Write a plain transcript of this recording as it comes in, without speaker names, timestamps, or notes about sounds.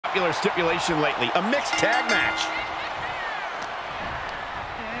popular stipulation lately, a mixed tag match.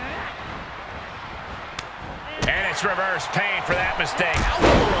 And it's reverse pain for that mistake.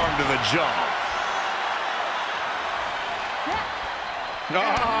 Forearm to the jaw.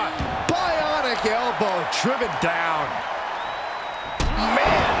 Bionic elbow driven down.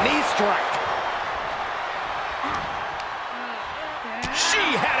 Man, knee strike. She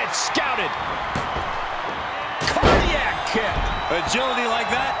had it scouted. Cardiac kick. Agility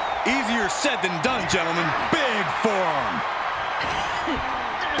like that, easier said than done, gentlemen. Big forearm.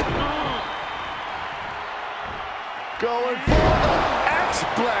 Going for the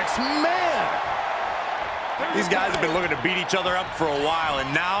X-Plex, man. These guys have been looking to beat each other up for a while,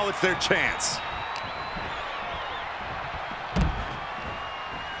 and now it's their chance.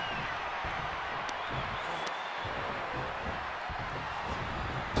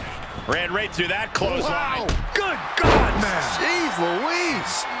 Ran right through that clothesline. Wow, good God, man. Jeez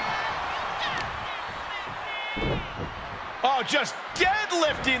Louise. Oh, just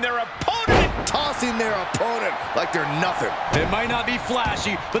deadlifting their opponent. Tossing their opponent like they're nothing. It might not be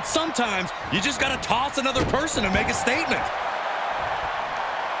flashy, but sometimes you just got to toss another person to make a statement.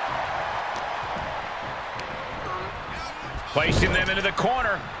 Placing them into the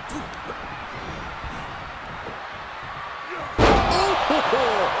corner.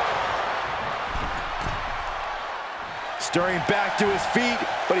 Stirring back to his feet,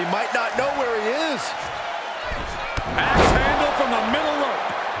 but he might not know where he is. Axe handle from the middle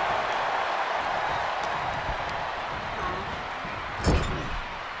rope.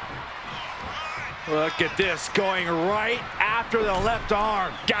 Look at this, going right after the left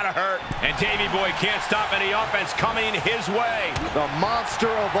arm. Gotta hurt. And Davey Boy can't stop any offense coming his way. The monster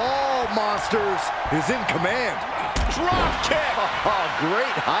of all monsters is in command. Drop kick. Oh,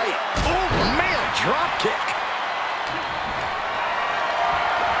 great height. Oh, man, drop kick.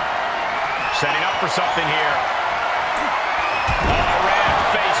 Setting up for something here. Oh, ran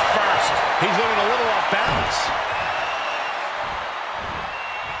face first. He's looking a little off balance.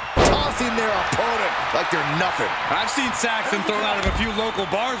 Tossing their opponent like they're nothing. I've seen Saxon thrown out of a few local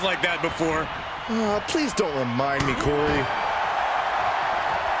bars like that before. Please don't remind me, Corey.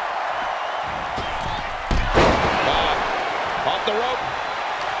 Off the rope.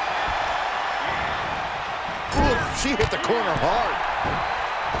 Ooh, she hit the corner hard.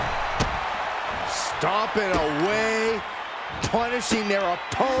 Stomping away, punishing their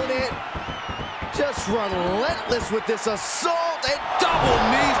opponent. Just relentless with this assault and Double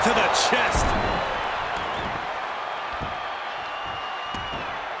knees to the chest.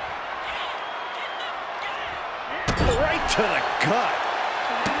 right to the gut.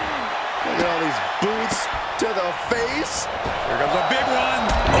 Look at all these boots to the face. Here comes a big one.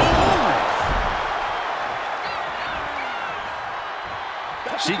 Ooh.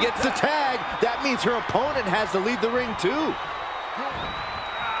 She gets the tag. That means her opponent has to leave the ring too.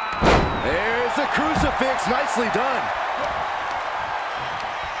 There's the crucifix. Nicely done.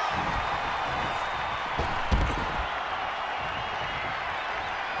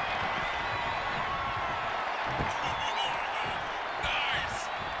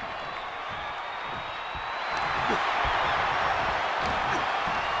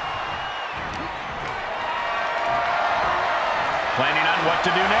 Planning on what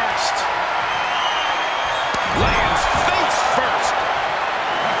to do next. Lands face first.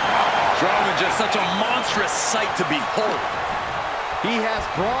 Strowman just such a monstrous sight to behold. He has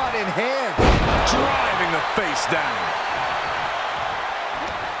brawn in hand. Driving the face down.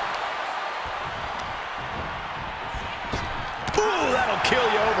 Ooh, that'll kill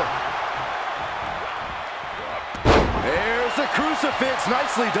you over. There's the crucifix.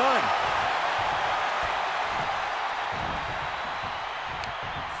 Nicely done.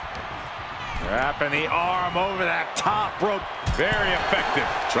 Wrapping the arm over that top rope. Very effective.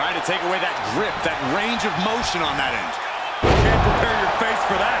 Trying to take away that grip, that range of motion on that end. Can't prepare your face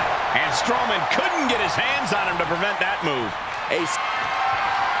for that. And Strowman couldn't get his hands on him to prevent that move.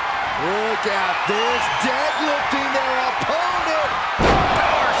 Look at this, deadlifting their opponent.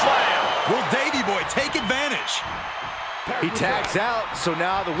 Power slam. Will Davey Boy take advantage? He tags out, so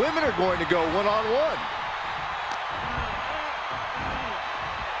now the women are going to go one-on-one.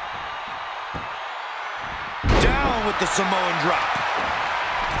 Down with the Samoan drop.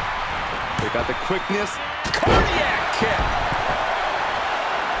 They got the quickness. Cardiac kick.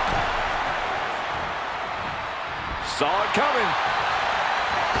 Saw it coming.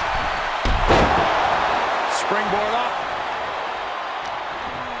 Springboard up.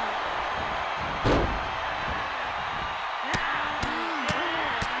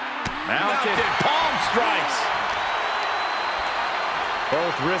 Mounted palm strikes.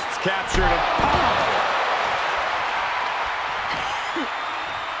 Both wrists captured.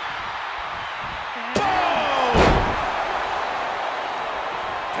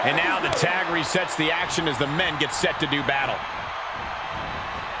 And And now the tag resets the action as the men get set to do battle.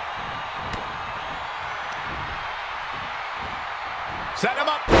 Set him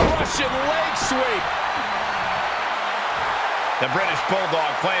up, Russian leg sweep. The British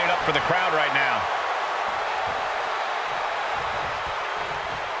Bulldog playing it up for the crowd right now.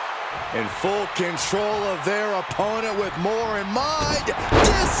 In full control of their opponent with more in mind.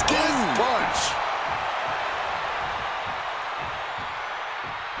 Discus punch.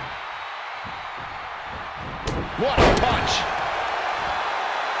 What a punch.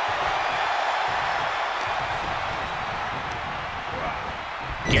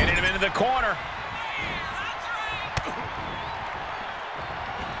 Getting him into the corner.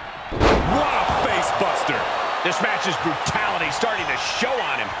 what a face buster. This match's brutality starting to show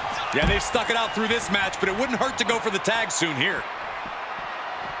on him. Yeah, they've stuck it out through this match, but it wouldn't hurt to go for the tag soon here.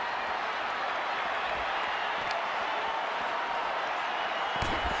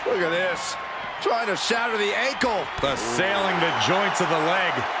 Look at this. Trying to shatter the ankle. Assailing the joints of the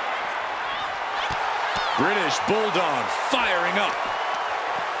leg. British Bulldog firing up.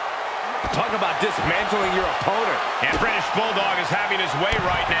 Talk about dismantling your opponent. And British Bulldog is having his way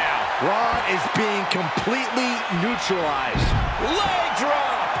right now. Braun is being completely neutralized. Leg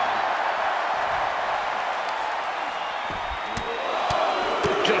drop.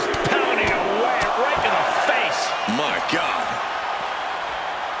 Just pounding away right to the face. My God.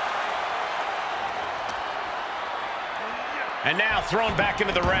 And now thrown back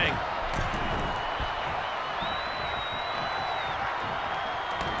into the ring.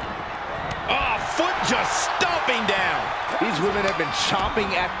 Oh, foot just stomping down. These women have been chomping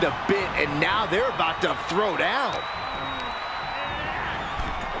at the bit, and now they're about to throw down.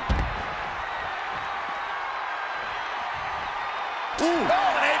 Ooh.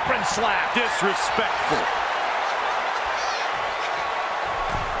 Oh, an apron slap. Disrespectful.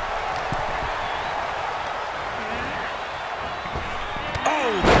 Oh,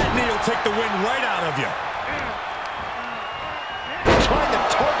 that knee will take the wind right out of you. Trying to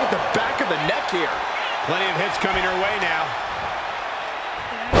target the back of the neck here. Plenty of hits coming her way now.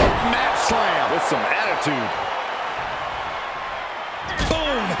 Mat slam with some attitude.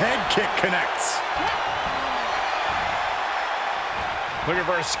 Boom, head kick connects. Looking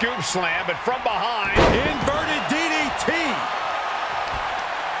for a scoop slam, but from behind. Inverted DDT.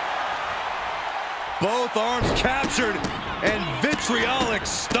 Both arms captured, and vitriolic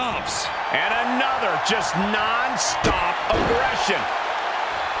stomps. And another just non-stop aggression.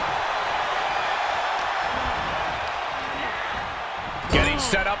 Getting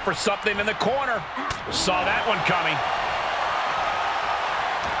set up for something in the corner. Saw that one coming.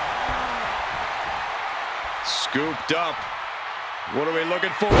 Scooped up. What are we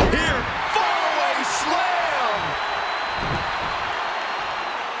looking for here? Fallaway slam!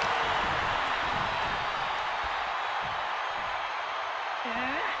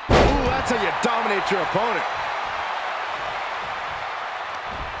 Ooh, that's how you dominate your opponent.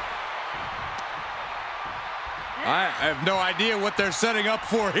 I have no idea what they're setting up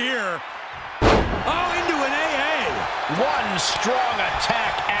for here. Oh, into an AA. One strong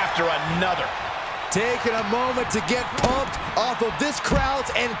attack after another. Taking a moment to get pumped off of this crowd's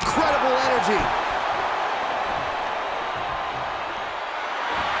incredible energy.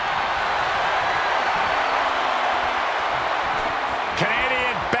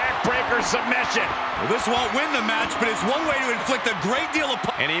 Canadian backbreaker submission. Well, this won't win the match, but it's one way to inflict a great deal of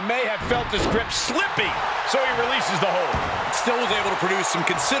And he may have felt his grip slipping, so he releases the hold. Still was able to produce some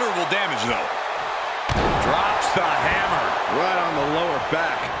considerable damage, though. Drops the hammer. Right on the lower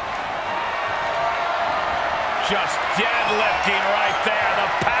back. Just deadlifting right there. The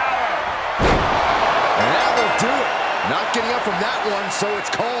power. And that will do it. Not getting up from that one, so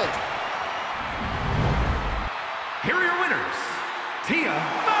it's called. Here are your winners, Tiana,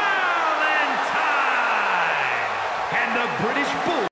 Valentine, and the British Bulldog.